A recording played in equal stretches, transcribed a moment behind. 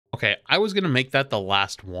Okay, I was going to make that the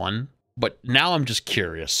last one, but now I'm just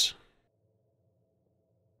curious.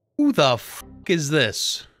 Who the fuck is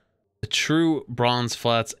this? The true bronze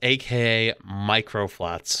flats, aka micro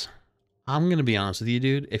flats. I'm going to be honest with you,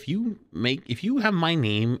 dude. If you have my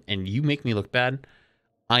name and you make me look bad,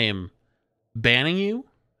 I am banning you,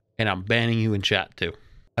 and I'm banning you in chat too.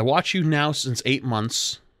 I watch you now since 8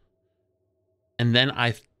 months, and then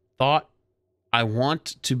I thought I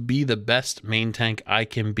want to be the best main tank I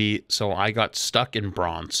can be, so I got stuck in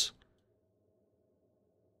bronze.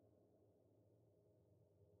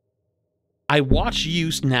 I watch you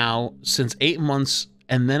now since 8 months,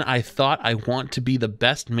 and then I thought I want to be the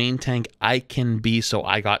best main tank I can be, so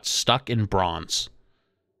I got stuck in bronze.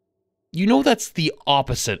 You know that's the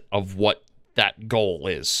opposite of what that goal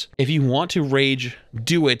is. If you want to rage,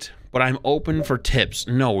 do it, but I'm open for tips.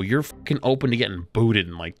 No, you're fucking open to getting booted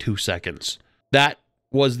in like 2 seconds. That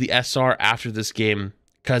was the SR after this game,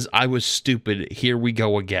 because I was stupid. Here we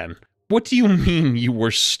go again. What do you mean you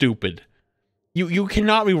were stupid? You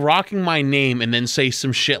cannot be rocking my name and then say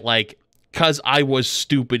some shit like, because I was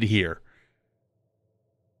stupid here.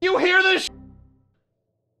 You hear this?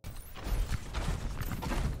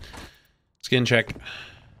 Skin check.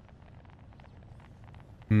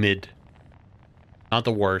 Mid. Not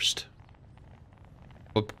the worst,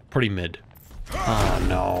 but pretty mid. Oh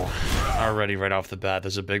no. Already right off the bat,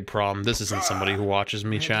 there's a big problem. This isn't somebody who watches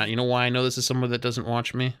me, chat. You know why I know this is someone that doesn't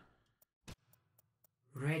watch me?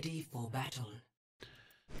 Ready for battle.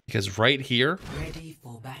 Because right here, ready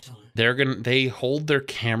for battle. They hold their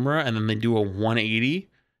camera and then they do a 180.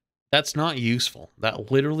 That's not useful.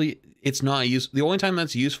 That literally, it's not useful. The only time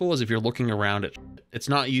that's useful is if you're looking around it. It's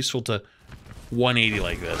not useful to 180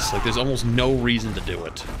 like this. Like, there's almost no reason to do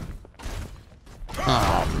it.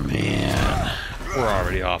 Oh man, we're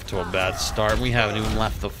already off to a bad start. We haven't even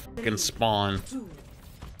left the fucking spawn. 2,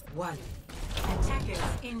 1. Attackers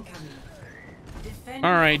incoming.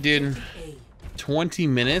 All right, dude. 20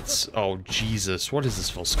 minutes. Oh Jesus, what is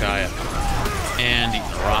this Volskaya? And eating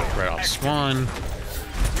a rock right off spawn.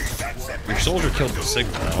 Your soldier killed the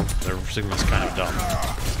Sigma though. Their Sigma's kind of dumb.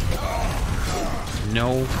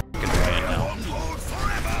 No fucking way in hell.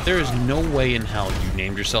 There is no way in hell you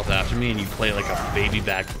named yourself after me and you play like a baby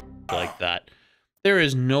back like that. There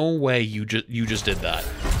is no way you just did that.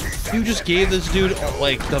 You just gave this dude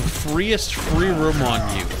like the freest free room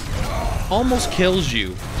on you. Almost kills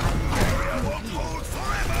you.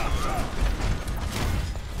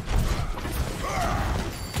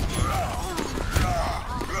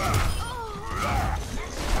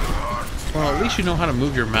 Well, at least you know how to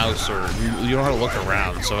move your mouse, or you know how to look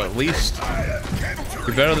around, so at least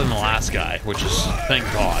you're better than the last guy, which is, thank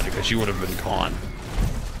God, because you would have been gone.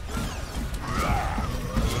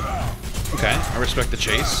 Okay, I respect the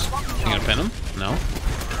chase. You gonna pin him? No.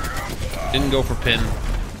 Didn't go for pin.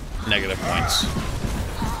 Negative points.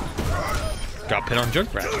 Got pin on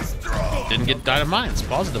Junkrat. Didn't get died of mines.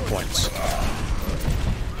 Positive points.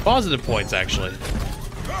 Positive points, actually.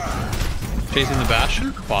 Chasing the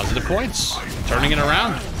Bastion. Positive points. Turning it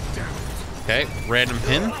around. Okay, random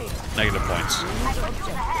pin. Negative points.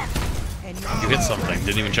 You hit something.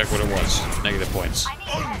 Didn't even check what it was. Negative points.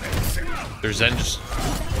 There's Zen just...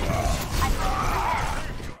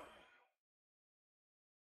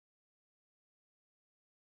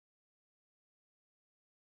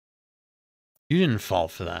 You didn't fall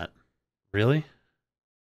for that. Really?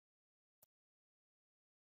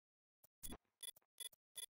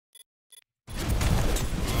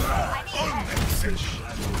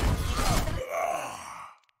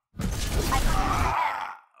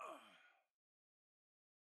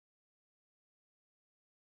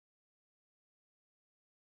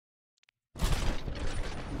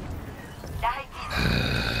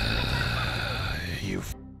 You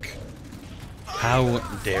f***. How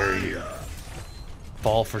dare you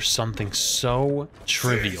fall for something so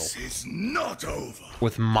trivial This is not over.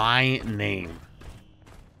 with my name?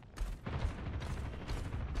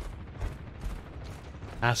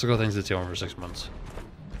 Ask-a-go things to tail for 6 months.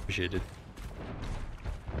 Appreciate it.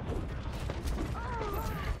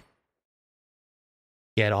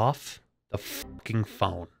 Get off the fucking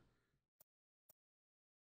phone.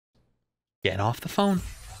 Get off the phone.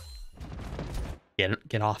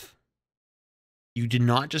 Get off. You did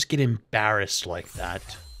not just get embarrassed like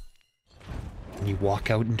that. And you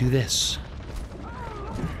walk out and do this.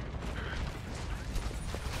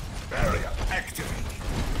 Barrier activated.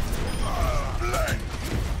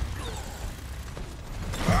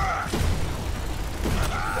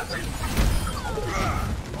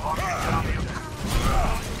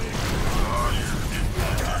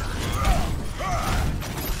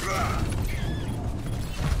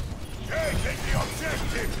 Take the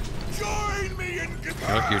objective! Join me in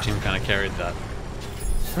Look, your team kind of carried that.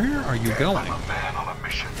 Where are you going? I'm a man on a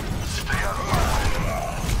mission. Stay out of my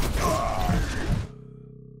way.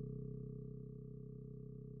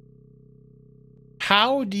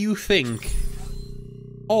 How do you think...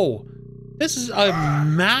 Oh, this is a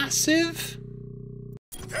massive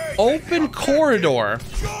open corridor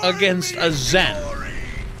against a Zen.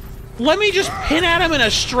 Let me just pin at him in a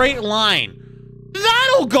straight line.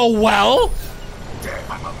 That'll go well.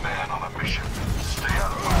 I'm a man on a mission. Stay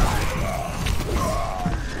out of my way.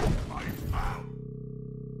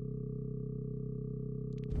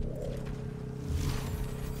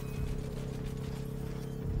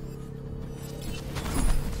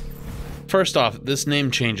 First off, this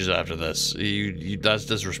name changes after this. That's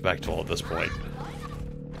disrespectful at this point.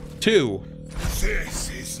 2, This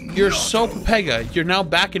is you're not so over. Pega, you're now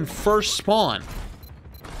back in first spawn.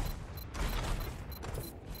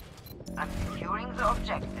 I'm securing the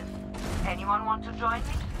objective. Anyone want to join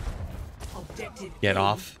me? Objective Get A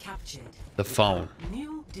off captured. the phone.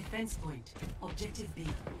 New defense point. Objective B.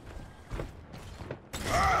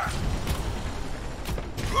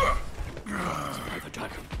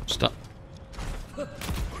 Stop.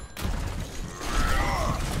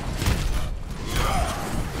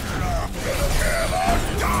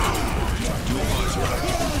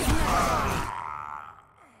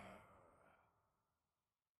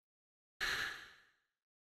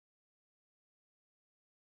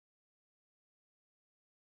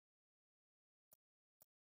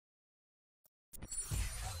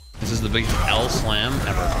 This is the biggest L slam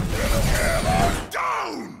ever.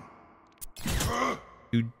 Down!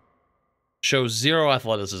 You show zero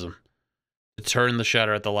athleticism to turn the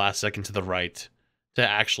shatter at the last second to the right to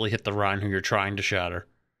actually hit the Rhine who you're trying to shatter.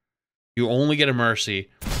 You only get a mercy,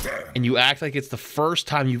 and you act like it's the first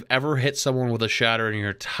time you've ever hit someone with a shatter in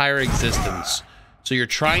your entire existence. So you're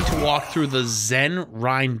trying to walk through the Zen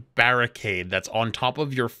Rhine barricade that's on top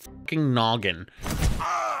of your fucking noggin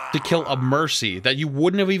to kill a mercy that you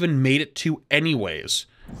wouldn't have even made it to anyways,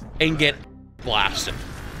 and get blasted.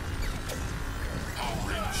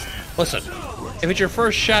 Listen, if it's your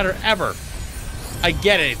first shatter ever, I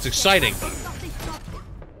get it, it's exciting.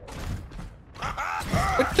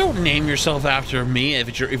 But don't name yourself after me if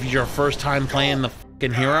it's your first time playing the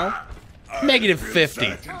fucking hero.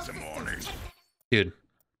 -50. Dude,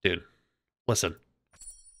 listen.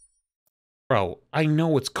 Bro, I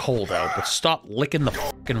know it's cold out, but stop licking the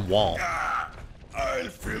fucking wall. I'll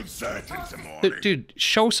feel certain tomorrow. Dude,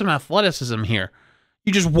 show some athleticism here.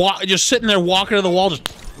 You just sitting there walking to the wall,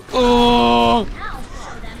 just oh.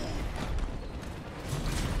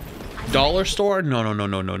 Dollar store?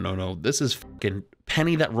 No. This is fucking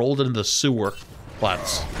penny that rolled into the sewer.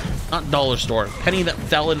 Flats. Not dollar store. Penny that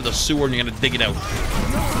fell into the sewer and you're gonna dig it out.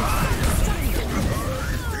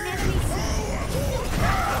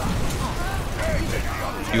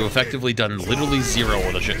 You effectively done literally zero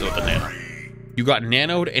with the nano. You got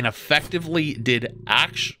nanoed and effectively did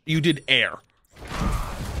you did air.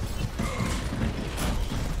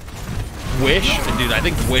 Wish? Dude, I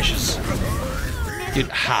think Wish is... Dude,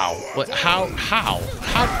 how? Like, how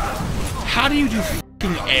do you do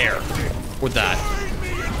fucking air with that?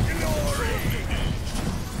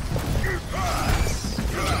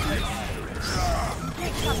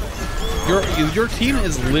 Your team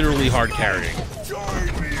is literally hard carrying.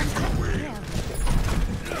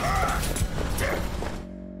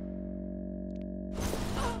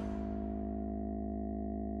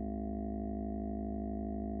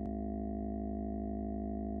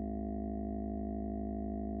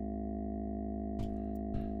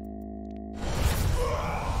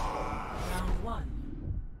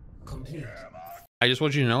 I just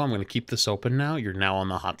want you to know I'm going to keep this open now. You're now on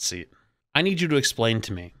the hot seat. I need you to explain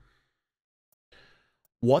to me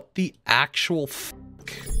what the actual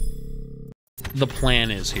fuck the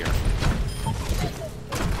plan is here.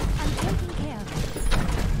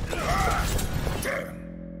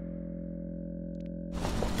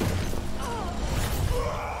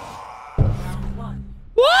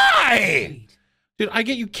 Why? Dude, I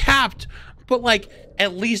get you capped, but like,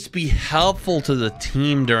 at least be helpful to the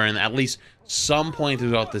team during at least some point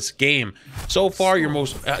throughout this game. So far, the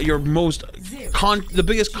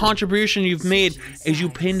biggest contribution you've made is you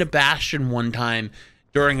pinned a Bastion one time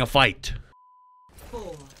during a fight.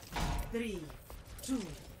 4, 3, 2, 1.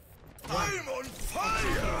 I'm on fire!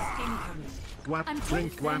 Incoming. Wap,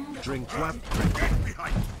 drink, wap, drink, wap, drink. Get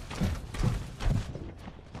behind me.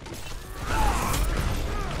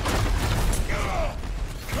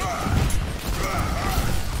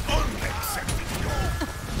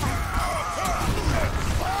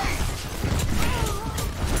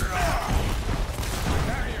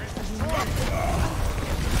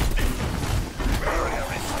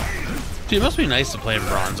 Dude, it must be nice to play in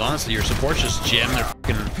bronze. Honestly, your supports just jam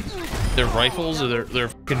their rifles or their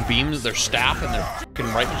fucking beams, their staff, and their fucking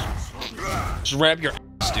rifles. Just right up your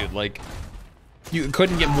ass, dude. Like, you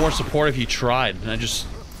couldn't get more support if you tried. And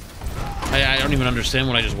I don't even understand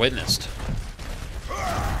what I just witnessed.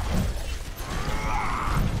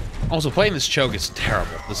 Also, playing this choke is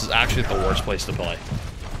terrible. This is actually the worst place to play.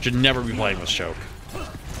 Should never be playing this choke.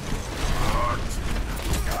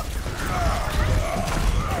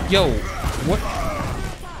 Yo, what?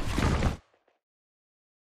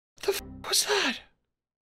 The f was that?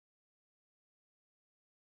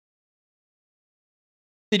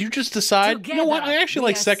 Did you just decide? You know what? I actually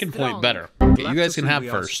like second point better. Okay, you guys can have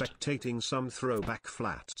first. Spectating some throwback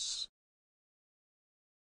flats.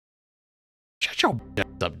 Shut your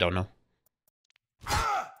up, don't know.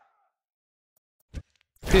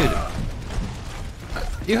 Dude,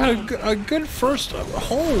 you had a good first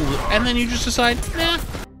hold, and then you just decide, nah,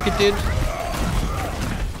 it did.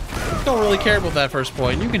 Don't really care about that first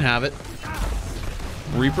point. You can have it.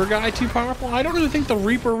 Reaper guy too powerful? I don't even think the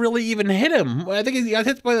Reaper really even hit him. I think he got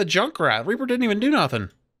hit by the Junkrat. Reaper didn't even do nothing.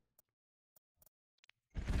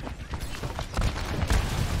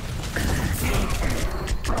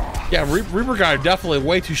 Yeah, Reaper guy definitely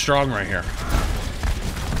way too strong right here.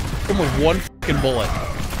 Him with one fucking bullet.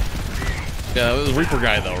 Yeah, it was Reaper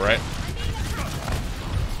guy though, right?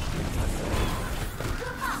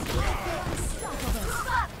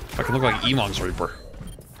 Fucking look like Emong's Reaper.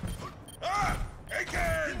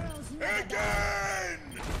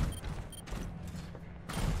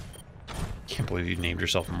 Can't believe you named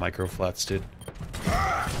yourself Microflats, dude.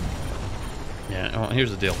 Yeah, well,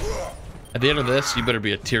 here's the deal. At the end of this, you better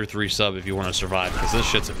be a tier 3 sub if you want to survive, because this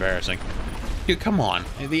shit's embarrassing. Dude, come on.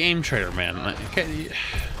 The aim trader, man. Defend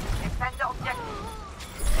the objective.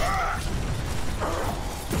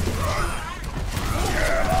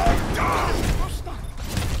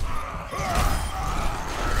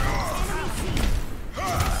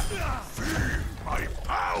 My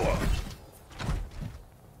power!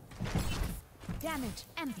 Damage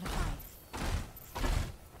amplified.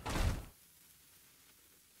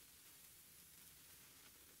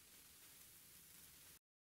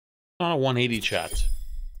 Not a 180 chat.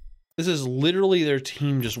 This is literally their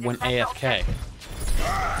team just went AFK.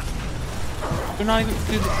 They're not even,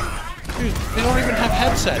 dude, they don't even have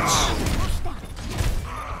headsets.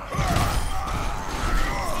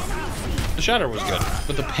 The shatter was good,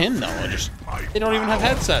 but the pin though, they don't even have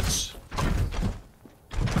headsets.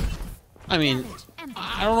 I mean,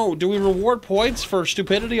 I don't know, do we reward points for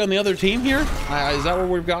stupidity on the other team here? Is that what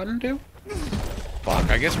we've gotten to? Fuck,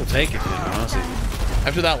 I guess we'll take it, dude, honestly.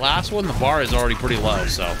 After that last one, the bar is already pretty low,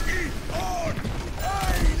 so.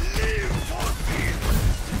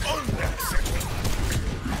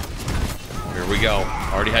 Here we go.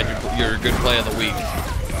 Already had your good play of the week.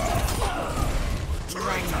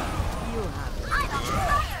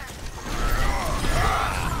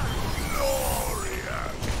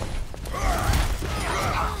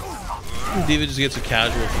 Diva just gets a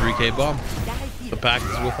casual 3K bomb. The pack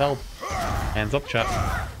is withheld. Hands up, chat.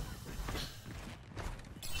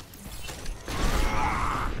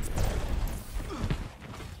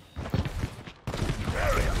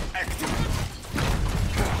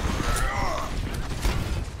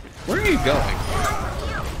 Where are you going?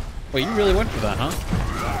 Wait, you really went for that, huh?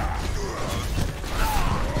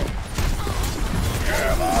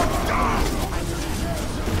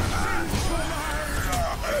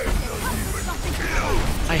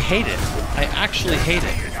 I hate it. I actually hate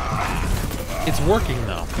it. It's working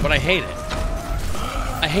though, but I hate it.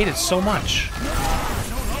 I hate it so much.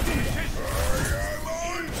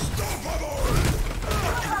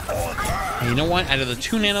 And you know what? Out of the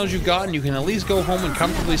 2 nanos you've gotten, you can at least go home and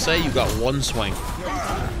comfortably say you got 1 swing.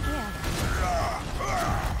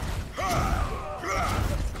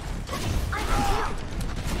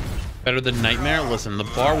 Better than Nightmare? Listen, the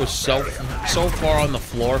bar was so far on the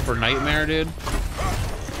floor for Nightmare, dude.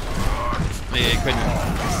 They couldn't.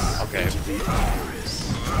 Okay.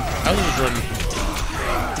 I was just running.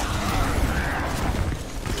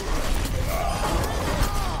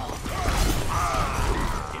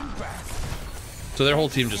 So their whole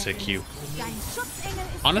team just hit Q.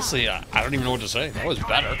 Honestly, I don't even know what to say. That was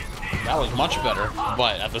better. That was much better.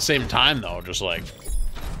 But at the same time, though, just like.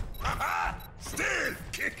 Still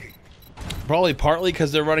kicking. Probably partly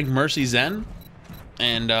because they're running Mercy Zen.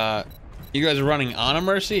 And, you guys are running on a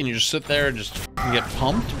Mercy, and you just sit there and just get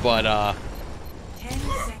pumped, but, 10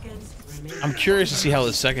 seconds remaining. I'm curious to see how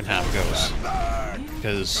the second half goes.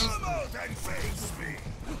 Because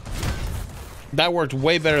that worked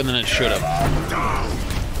way better than it should have.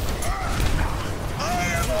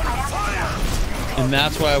 And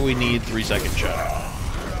that's why we need 3-second shadow.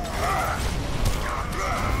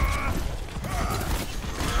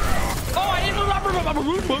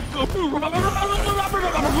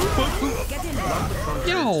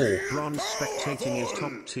 Yo! Bronze spectating is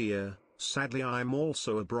top tier. Sadly, I'm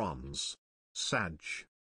also a bronze. Sag.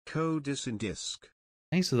 Code is in disc.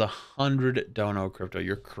 Thanks to the 100 dono crypto.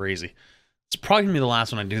 You're crazy. It's probably gonna be the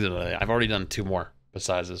last one I do today. I've already done 2 more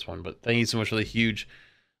besides this one, but thank you so much for the huge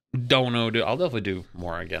dono. I'll definitely do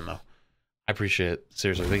more again though. I appreciate it.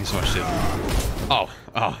 Seriously, thank you so much, dude. Oh,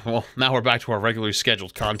 well, now we're back to our regularly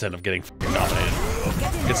scheduled content of getting fucking dominated.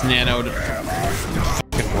 It's nanoed.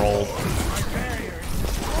 Fucking rolled.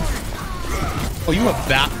 Oh, you have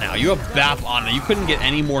BAP now. You have BAP on it. You couldn't get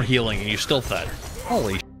any more healing and you still fed.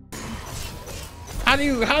 Holy shit. How do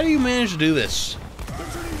you manage to do this?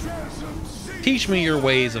 Teach me your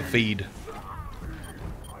ways of feed.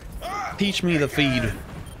 Teach me the feed.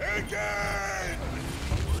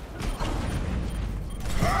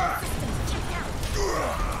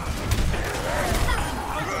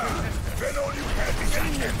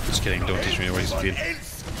 Just kidding, don't teach me your ways of feed.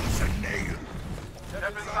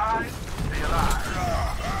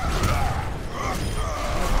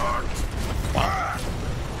 Wow.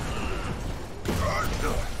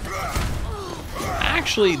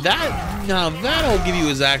 Actually, that'll give you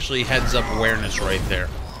is actually heads up awareness right there.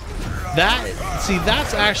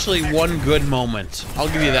 That's actually one good moment. I'll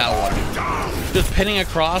give you that one. Just pinning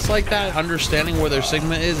across like that, understanding where their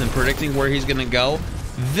Sigma is and predicting where he's gonna go,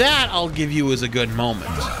 that I'll give you is a good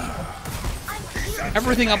moment.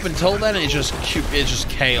 Everything up until then is just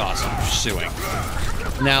chaos I'm pursuing.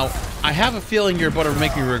 Now, I have a feeling you're about to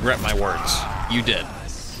make me regret my words. You did.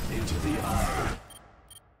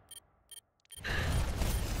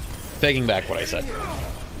 Taking back what I said.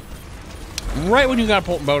 Right when you got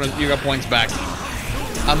bonus, you got points back.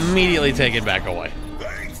 Immediately take it back away.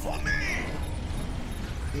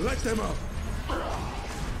 Let them up.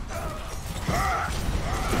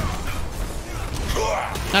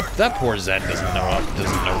 That poor Zen doesn't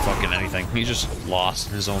know fucking anything. He's just lost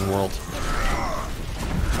in his own world.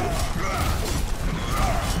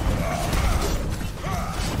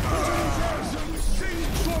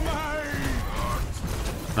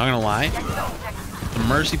 Not gonna lie, the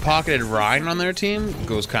Mercy pocketed Ryan on their team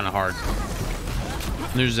goes kind of hard.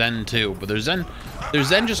 And there's Zen too, but there's Zen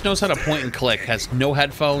just knows how to point and click. Has no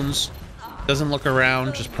headphones, doesn't look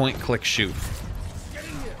around, just point, click, shoot.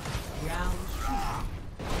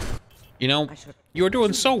 You know, you were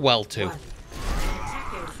doing so well too.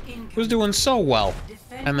 Was doing so well,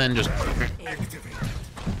 and then just.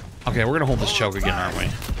 Okay, we're gonna hold this choke again, aren't we?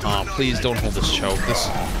 Please don't hold this choke. This.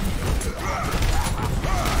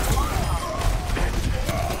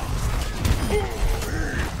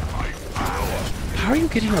 How are you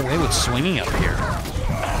getting away with swinging up here?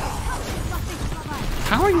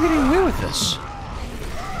 How are you getting away with this?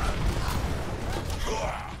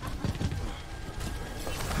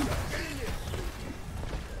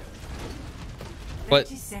 But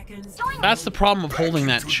that's the problem of holding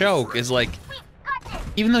that choke is like,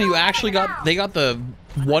 even though you actually they got the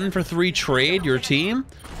 1-for-3 trade, your team,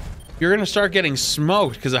 you're gonna start getting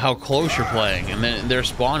smoked because of how close you're playing, and then their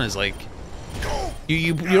spawn is like,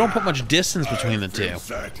 you don't put much distance between the two.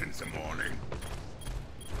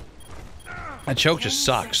 That choke just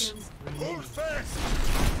sucks. Oh,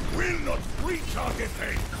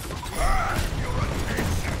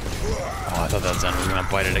 I thought that Zen was gonna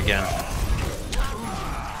bite it again.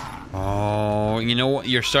 Oh, you know what?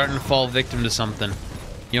 You're starting to fall victim to something.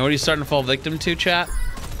 You know what he's starting to fall victim to, chat?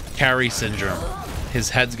 Carry syndrome. His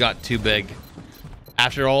head's got too big.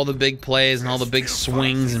 After all the big plays and all the big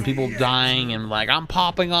swings and people dying and like, I'm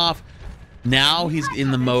popping off. Now he's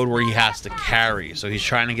in the mode where he has to carry. So he's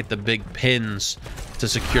trying to get the big pins to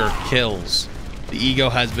secure kills. The ego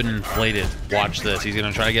has been inflated. Watch this. He's going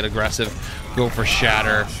to try to get aggressive, go for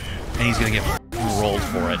shatter, and he's going to get rolled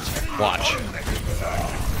for it. Watch.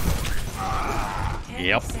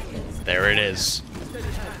 Yep, there it is.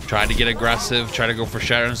 Tried to get aggressive, try to go for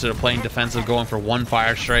shatter instead of playing defensive, going for one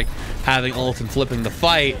fire strike, having ult and flipping the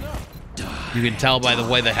fight. You can tell by the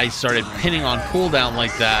way that he started pinning on cooldown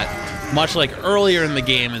like that, much like earlier in the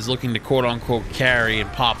game, is looking to quote-unquote carry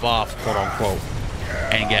and pop off, quote-unquote,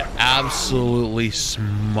 and get absolutely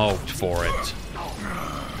smoked for it.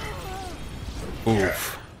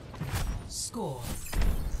 Oof. Score.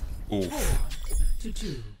 Oof.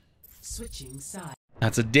 4-2. Switching side.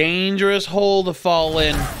 That's a dangerous hole to fall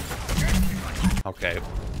in. Okay.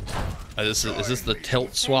 Is this the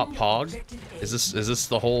tilt swap hog? Is this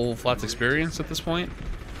the whole Flats experience at this point?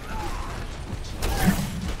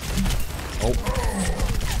 Oh.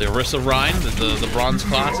 The Orisa Rhine, the Bronze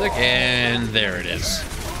Classic, and there it is.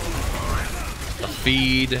 The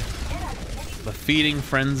feeding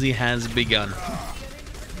frenzy has begun.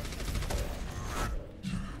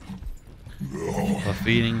 The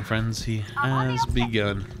feeding frenzy has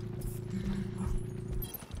begun.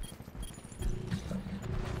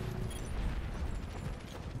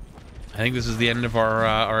 I think this is the end of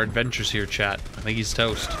our adventures here, chat. I think he's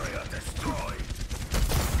toast.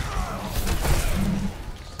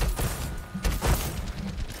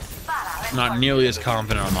 Not nearly as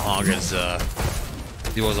confident on the Hog as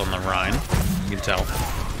he was on the Rhine. You can tell.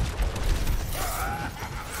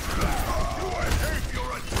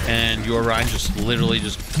 And your Rhine just literally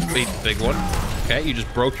just beat the big one. Okay, you just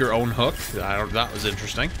broke your own hook. That was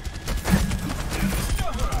interesting.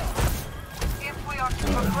 If we are to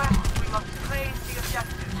progress, we must raise the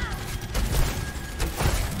objective.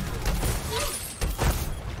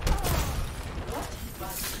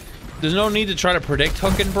 There's no need to try to predict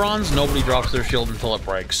hook in bronze. Nobody drops their shield until it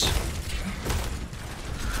breaks.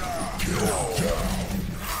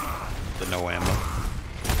 The no ammo.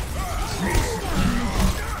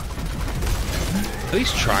 At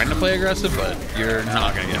least trying to play aggressive, but you're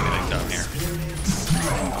not gonna get anything done here.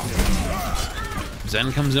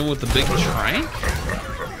 Zen comes in with the big trank.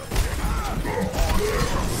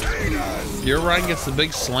 Your Rhine gets the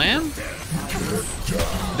big slam.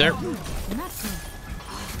 There.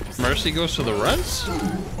 Mercy goes to the res?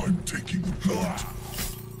 I'm taking the plot.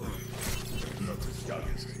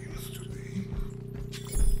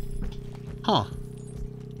 Huh.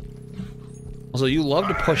 Also, you love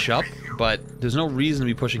to push up, but there's no reason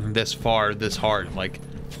to be pushing this far, this hard. Like,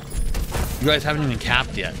 you guys haven't even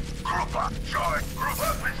capped yet. Group up, Joy. Group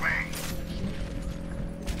up with me.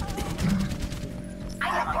 I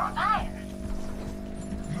am on fire.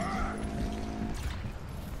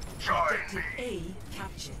 Join me. A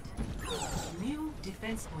captured. New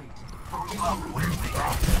defense point.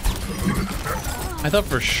 I thought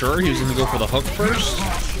for sure he was going to go for the hook first.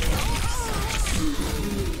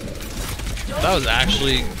 That was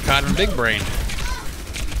actually kind of big-brained.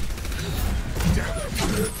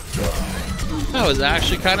 That was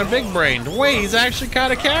actually kind of big-brained. Wait, he's actually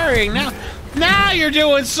kind of carrying now. Now you're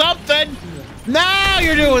doing something. Now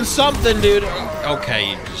you're doing something, dude.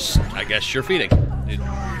 Okay, I guess you're feeding.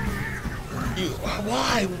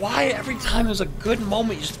 Why? Why every time there's a good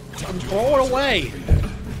moment you just throw it away?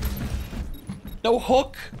 No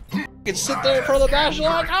hook. You can sit there in front of the bash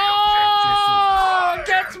like, oh, it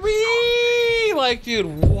gets me. Like, dude,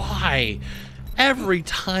 why? Every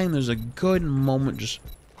time there's a good moment, just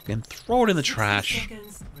fucking throw it in the trash.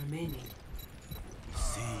 Seconds remaining.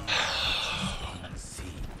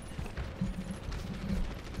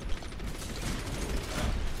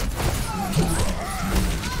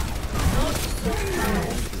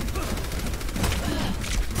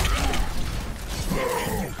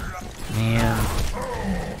 Man.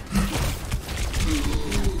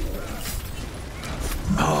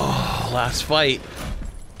 Oh, last fight.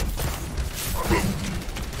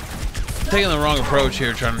 Taking the wrong approach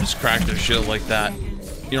here, trying to just crack their shield like that.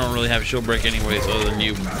 You don't really have shield break anyways, other than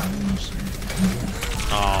you.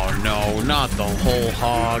 Oh no, not the whole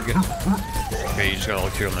hog. Okay, you just gotta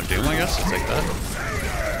look here on the Doom, I guess. I'll take that.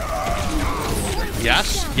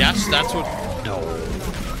 Yes, yes, that's what. No.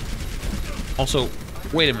 Also,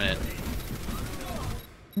 wait a minute.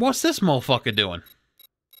 What's this motherfucker doing?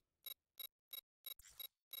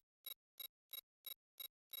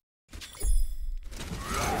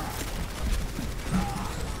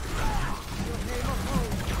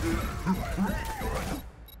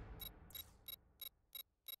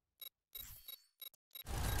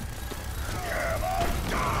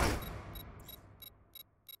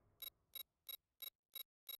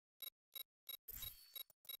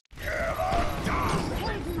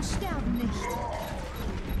 Helden sterben nicht.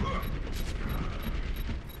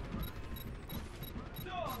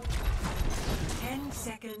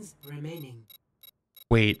 Seconds remaining.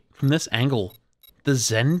 Wait, from this angle, the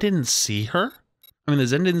Zen didn't see her? I mean, the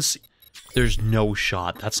Zen didn't see... There's no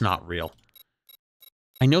shot. That's not real.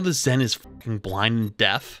 I know the Zen is fucking blind and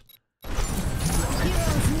deaf.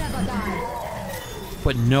 Heroes never die.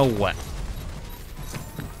 But no way.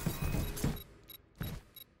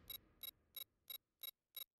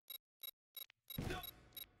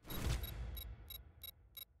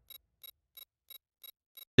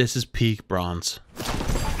 This is peak bronze.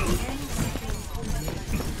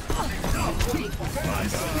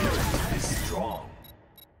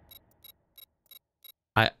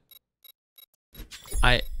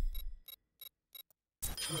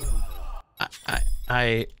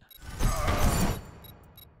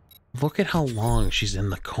 Look at how long she's in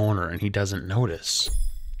the corner and he doesn't notice.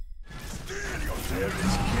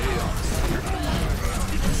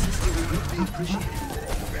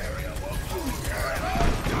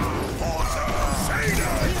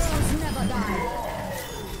 Heroes never die.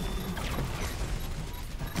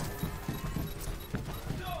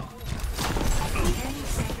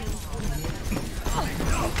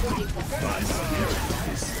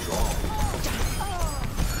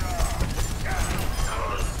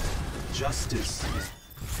 Justice.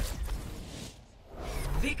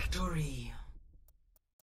 Victory.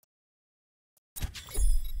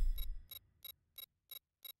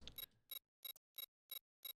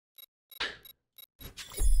 I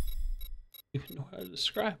don't even know how to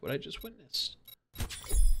describe what I just witnessed.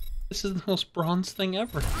 This is the most bronze thing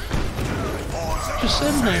ever. Just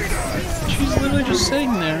sitting there. She's literally just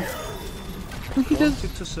sitting there. And he does.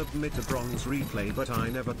 Wanted to submit a bronze replay, but I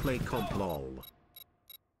never play comp lol.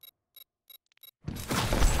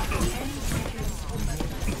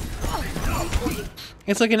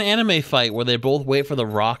 It's like an anime fight where they both wait for the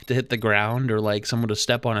rock to hit the ground or like someone to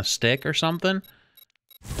step on a stick or something.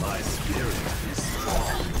 My spirit is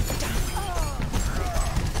strong.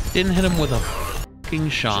 Didn't hit him with a fucking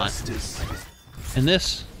shot. Justice. And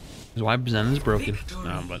this is why Zen is broken.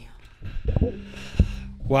 No, but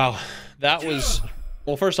wow, that was.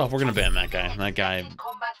 Well, first off, we're gonna ban that guy. That guy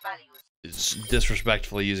Combat values. is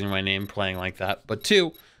disrespectfully using my name, playing like that. But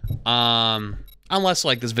two, unless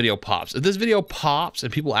like this video pops. If this video pops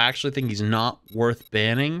and people actually think he's not worth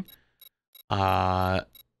banning, then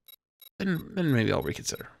maybe I'll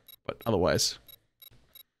reconsider. But otherwise,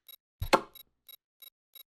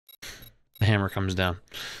 the hammer comes down.